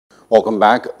Welcome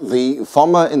back. The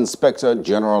former Inspector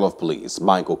General of Police,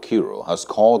 Okiro, has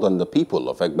called on the people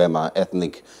of Egbema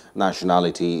ethnic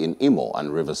nationality in Imo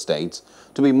and Rivers States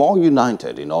to be more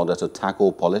united in order to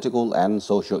tackle political and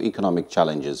socio-economic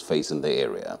challenges facing the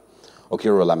area.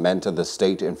 Okiro lamented the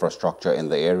state infrastructure in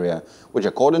the area, which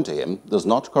according to him does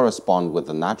not correspond with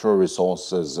the natural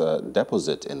resources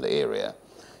deposit in the area.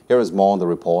 Here is more on the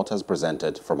report as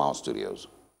presented from our studios.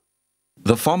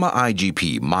 The former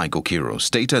IGP, Okiro,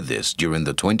 stated this during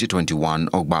the 2021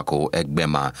 Ogboka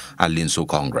Egbema Alinso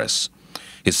Congress.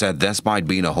 He said despite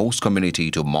being a host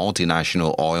community to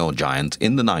multinational oil giants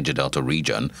in the Niger Delta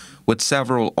region, with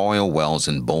several oil wells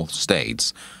in both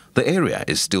states, the area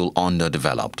is still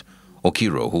underdeveloped.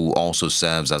 Okiro, who also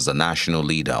serves as the national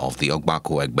leader of the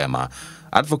Ogboka Egbema,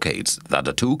 advocates that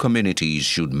the two communities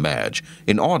should merge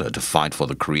in order to fight for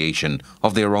the creation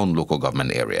of their own local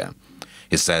government area.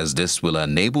 He says this will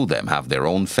enable them have their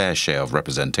own fair share of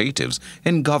representatives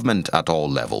in government at all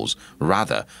levels,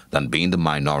 rather than being the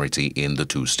minority in the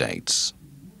two states.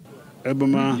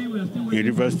 Egbema in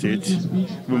Rivers States,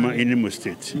 Egbema in Imo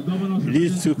State.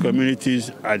 These two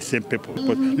communities are the same people.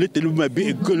 But let the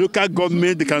be a local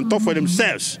government, they can talk for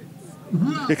themselves.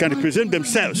 They can represent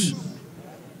themselves.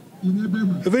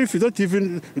 Even if you don't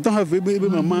have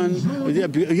Egbema man,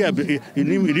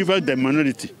 in Rivers, the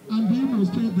minority.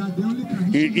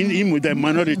 In Imo, the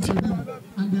minority.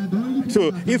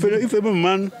 So if a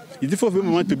man is different from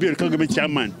a man to be a local government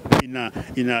chairman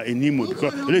in Imo,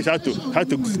 because they have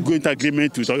to go into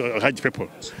agreement with Hajj people.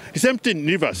 The same thing in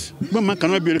Rivers. One man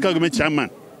cannot be a local government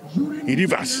chairman in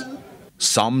Rivers.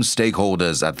 Some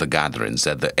stakeholders at the gathering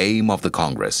said the aim of the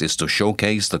Congress is to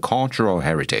showcase the cultural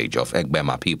heritage of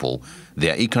Egbema people,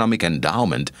 their economic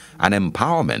endowment and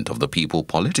empowerment of the people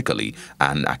politically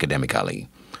and academically.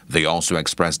 They also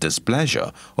expressed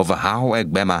displeasure over how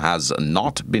Egbema has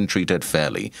not been treated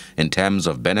fairly in terms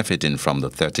of benefiting from the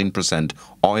 13%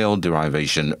 oil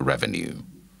derivation revenue.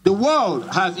 The world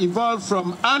has evolved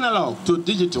from analog to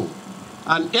digital,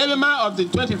 and Egbema of the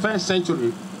 21st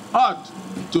century ought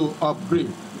to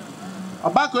upgrade.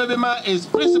 Ogboka Egbema is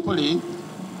principally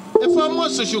a former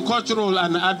socio-cultural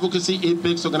and advocacy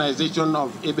apex organization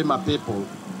of Egbema people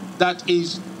that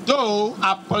is, though,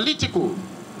 apolitical,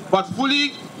 but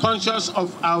fully conscious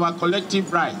of our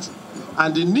collective rights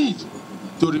and the need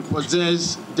to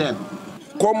repossess them.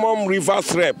 Common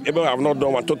Rivers rep, Egbema have not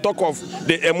done one, to talk of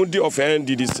the MD of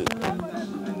NDDC.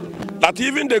 That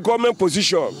even the government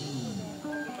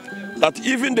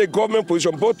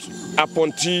position, both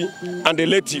appointee and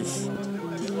elective,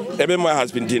 Egbema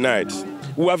has been denied.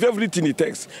 We have everything it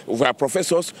takes. We have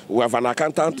professors, we have an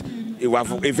accountant, we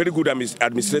have a very good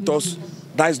administrators.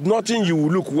 There is nothing you will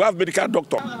look. We have medical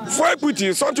doctor. For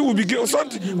equity, something will be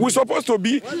we're supposed to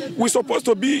be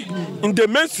in the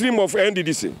mainstream of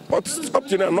NDDC. But up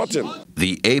to now, nothing.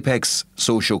 The Apex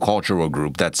socio-cultural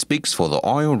group that speaks for the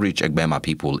oil-rich Egbema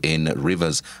people in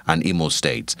Rivers and Imo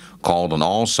states called on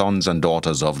all sons and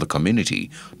daughters of the community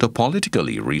to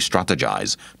politically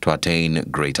re-strategize to attain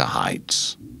greater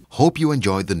heights. Hope you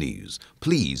enjoyed the news.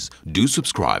 Please do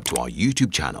subscribe to our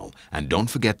YouTube channel and don't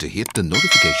forget to hit the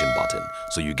notification button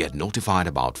so you get notified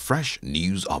about fresh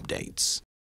news updates.